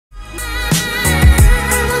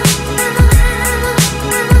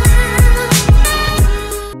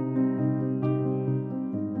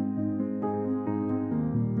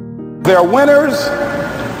are winners,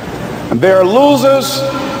 and there are losers,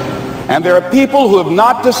 and there are people who have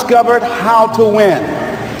not discovered how to win.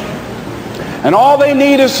 And all they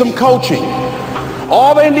need is some coaching.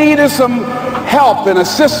 All they need is some help and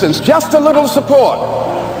assistance, just a little support.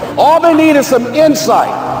 All they need is some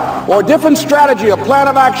insight or a different strategy, a plan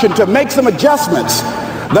of action to make some adjustments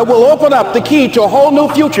that will open up the key to a whole new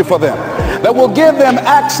future for them, that will give them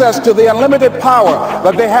access to the unlimited power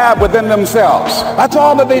that they have within themselves. That's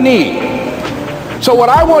all that they need. So what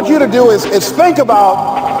I want you to do is think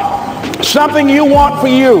about something you want for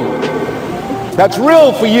you, that's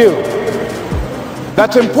real for you,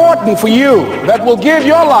 that's important for you, that will give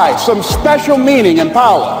your life some special meaning and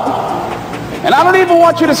power. And I don't even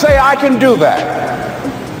want you to say, I can do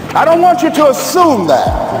that. I don't want you to assume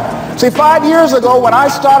that. See, 5 years ago when I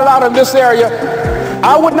started out in this area,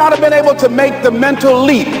 I would not have been able to make the mental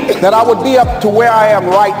leap that I would be up to where I am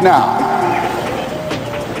right now.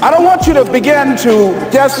 I don't want you to begin to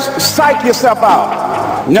just psych yourself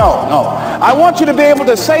out. No. I want you to be able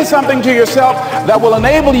to say something to yourself that will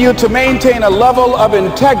enable you to maintain a level of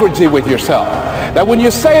integrity with yourself. That when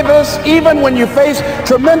you say this, even when you face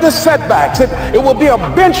tremendous setbacks, it will be a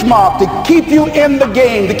benchmark to keep you in the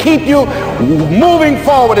game, to keep you moving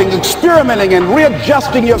forward and experimenting and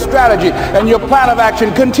readjusting your strategy and your plan of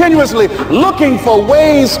action, continuously looking for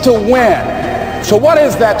ways to win. So what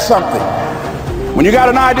is that something? When you got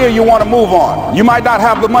an idea you want to move on, you might not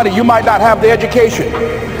have the money, you might not have the education,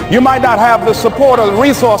 you might not have the support or the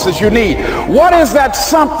resources you need. What is that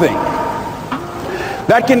something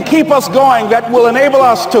that can keep us going, that will enable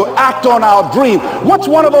us to act on our dream? What's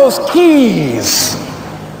one of those keys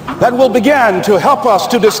that will begin to help us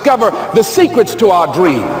to discover the secrets to our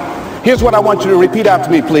dream? Here's what I want you to repeat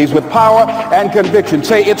after me, please, with power and conviction.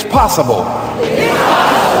 Say, it's possible. It's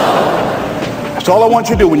possible. That's all I want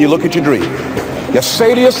you to do when you look at your dream. Just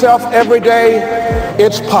say to yourself every day,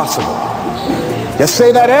 it's possible. Just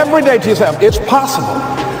say that every day to yourself, it's possible.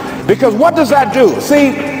 Because what does that do?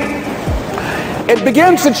 See, it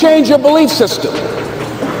begins to change your belief system.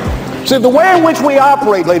 See, the way in which we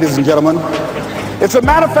operate, ladies and gentlemen, it's a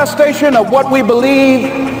manifestation of what we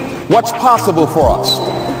believe, what's possible for us.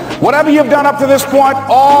 Whatever you've done up to this point,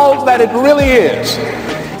 all that it really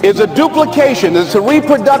is a duplication, it's a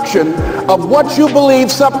reproduction of what you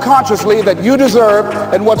believe subconsciously that you deserve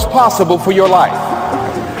and what's possible for your life.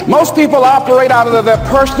 Most people operate out of their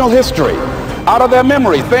personal history, out of their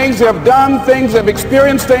memory, things they have done, things they've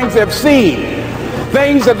experienced, things they've seen,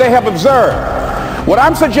 things that they have observed. What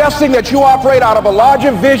I'm suggesting that you operate out of a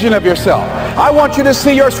larger vision of yourself. I want you to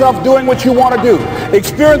see yourself doing what you want to do,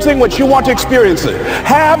 experiencing what you want to experience,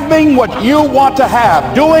 having what you want to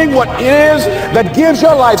have, doing what it is that gives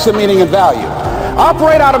your life some meaning and value.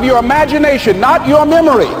 Operate out of your imagination, not your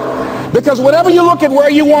memory. Because whenever you look at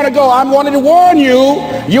where you want to go, I'm wanting to warn you,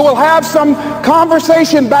 you will have some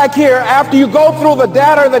conversation back here after you go through the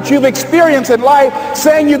data that you've experienced in life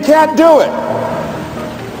saying you can't do it.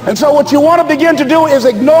 And so what you want to begin to do is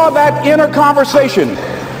ignore that inner conversation.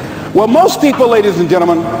 Well, most people, ladies and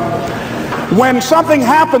gentlemen, when something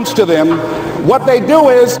happens to them, what they do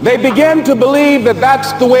is they begin to believe that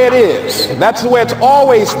that's the way it is. That's the way it's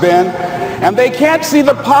always been. And they can't see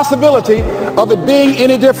the possibility of it being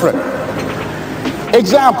any different.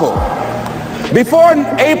 Example, before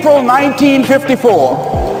April 1954,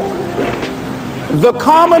 the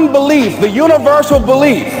common belief, the universal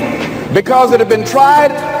belief, because it had been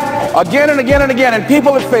tried again and again and again and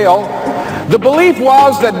people had failed, the belief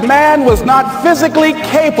was that man was not physically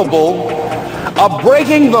capable of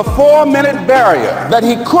breaking the 4-minute barrier, that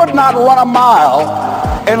he could not run a mile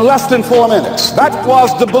in less than 4 minutes. That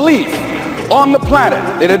was the belief on the planet.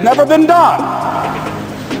 It had never been done.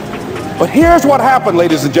 But here's what happened,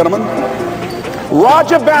 ladies and gentlemen.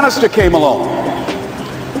 Roger Bannister came along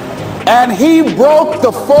and he broke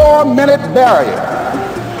the 4-minute barrier.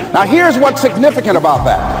 Now here's what's significant about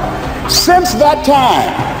that. Since that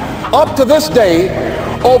time, up to this day,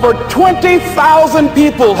 over 20,000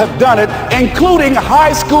 people have done it, including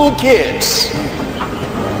high school kids.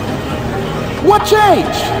 What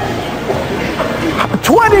changed?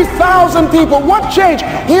 20,000 people, what changed?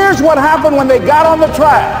 Here's what happened when they got on the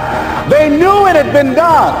track. They knew it had been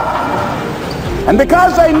done. And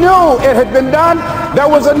because they knew it had been done, there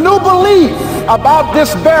was a new belief about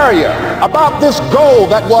this barrier, about this goal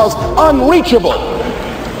that was unreachable.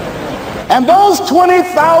 And those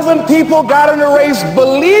 20,000 people got in the race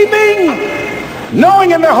believing,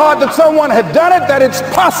 knowing in their heart that someone had done it, that it's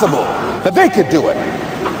possible, that they could do it.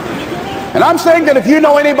 And I'm saying that if you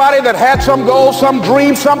know anybody that had some goal, some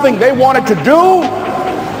dream, something they wanted to do,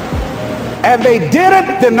 And they did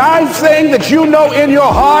it, the nice thing that you know in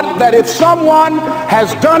your heart that if someone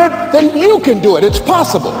has done it, then you can do it. It's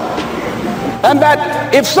possible. And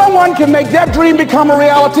that if someone can make their dream become a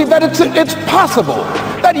reality, that it's possible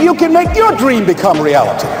that you can make your dream become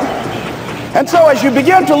reality. And so as you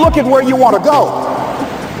begin to look at where you want to go,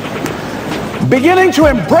 beginning to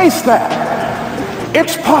embrace that,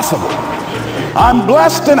 it's possible. I'm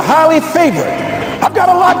blessed and highly favored. I've got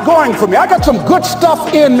a lot going for me. I got some good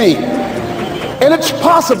stuff in me. And it's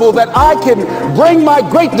possible that I can bring my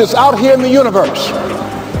greatness out here in the universe.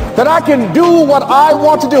 That I can do what I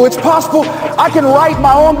want to do. It's possible I can write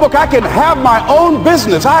my own book. I can have my own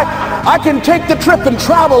business. I can take the trip and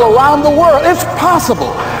travel around the world. It's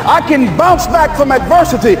possible. I can bounce back from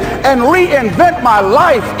adversity and reinvent my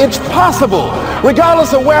life. It's possible.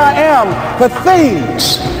 Regardless of where I am, the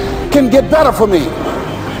things can get better for me.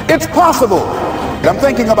 It's possible. I'm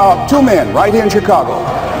thinking about two men right here in Chicago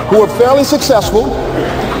who are fairly successful,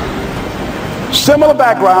 similar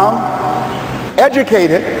background,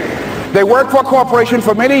 educated. They worked for a corporation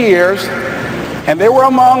for many years, and they were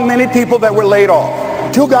among many people that were laid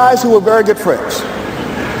off. Two guys who were very good friends.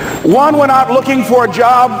 One went out looking for a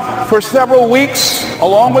job for several weeks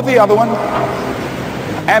along with the other one,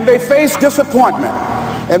 and they faced disappointment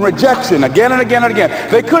and rejection again and again and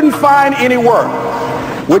again. They couldn't find any work,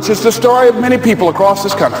 which is the story of many people across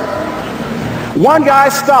this country. One guy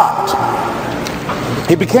stopped.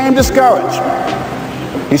 He became discouraged.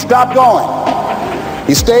 He stopped going.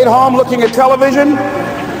 He stayed home looking at television,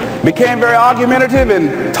 became very argumentative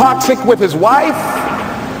and toxic with his wife,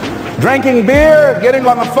 drinking beer, getting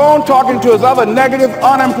on the phone, talking to his other negative,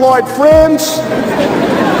 unemployed friends.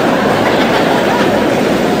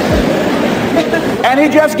 And he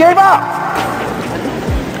just gave up.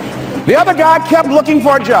 The other guy kept looking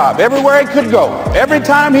for a job everywhere he could go. Every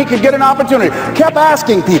time he could get an opportunity, kept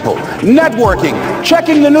asking people, networking,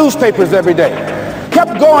 checking the newspapers every day.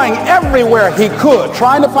 Kept going everywhere he could,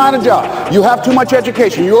 trying to find a job. You have too much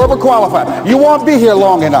education. You're overqualified. You won't be here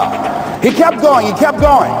long enough. He kept going. He kept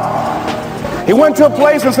going. He went to a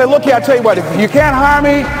place and said, look here, I tell you what, if you can't hire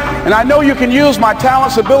me, and I know you can use my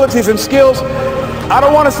talents, abilities, and skills, I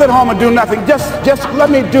don't want to sit home and do nothing. Just let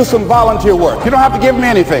me do some volunteer work. You don't have to give me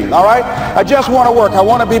anything, all right? I just want to work. I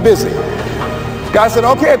want to be busy. Guy said,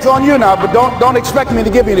 okay, it's on you now, but don't expect me to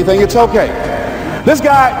give you anything. It's okay. This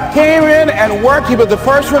guy came in and worked. He was the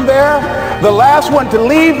first one there. The last one to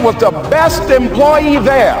leave was the best employee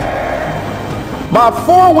there. About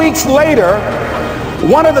 4 weeks later,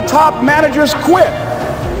 one of the top managers quit.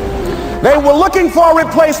 They were looking for a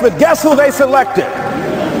replacement. Guess who they selected?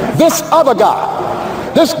 This other guy.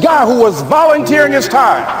 This guy who was volunteering his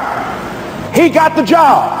time. He got the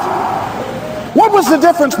job. What was the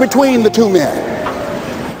difference between the two men?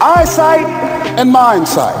 Eyesight and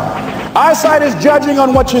mindsight. Eyesight is judging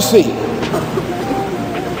on what you see.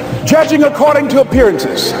 Judging according to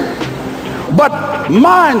appearances. But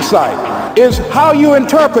mindsight is how you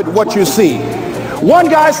interpret what you see. One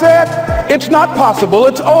guy said, it's not possible.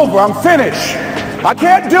 It's over. I'm finished. I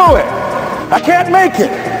can't do it. I can't make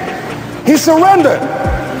it. He surrendered.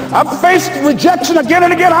 I've faced rejection again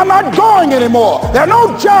and again. I'm not going anymore. There are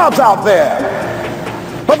no jobs out there.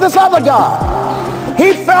 But this other guy,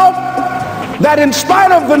 he felt that in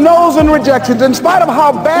spite of the no's and rejections, in spite of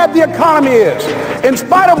how bad the economy is, in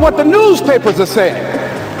spite of what the newspapers are saying,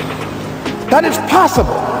 that it's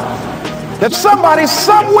possible that somebody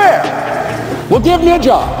somewhere will give me a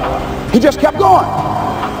job. He just kept going,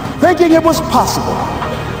 thinking it was possible.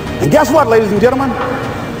 And guess what, ladies and gentlemen?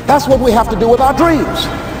 That's what we have to do with our dreams.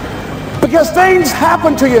 Because things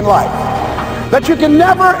happen to you in life that you can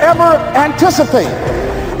never, ever anticipate.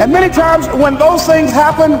 And many times when those things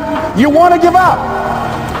happen, you want to give up.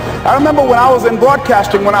 I remember when I was in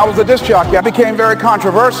broadcasting, when I was a disc jockey, I became very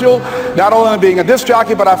controversial, not only being a disc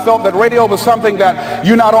jockey, but I felt that radio was something that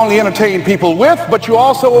you not only entertain people with, but you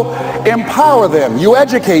also empower them, you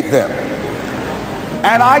educate them.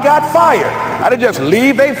 And I got fired. I didn't just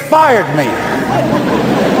leave, they fired me.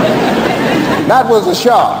 That was a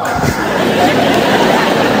shock.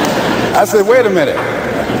 I said, wait a minute.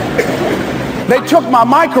 They took my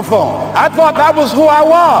microphone. I thought that was who I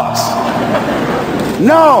was.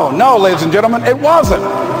 No, ladies and gentlemen, it wasn't.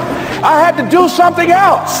 I had to do something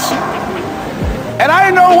else. And I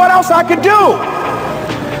didn't know what else I could do.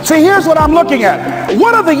 See, here's what I'm looking at.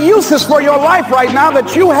 What are the uses for your life right now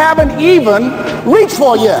that you haven't even reached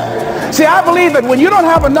for yet? See, I believe that when you don't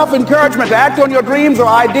have enough encouragement to act on your dreams or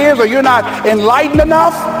ideas, or you're not enlightened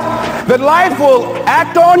enough, that life will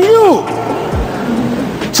act on you.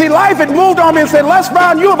 See, life had moved on me and said, Les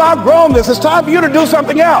Brown, you have outgrown this. It's time for you to do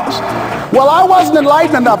something else. Well, I wasn't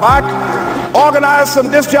enlightened enough. organized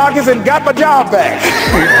some disc jockeys and got my job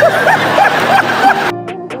back.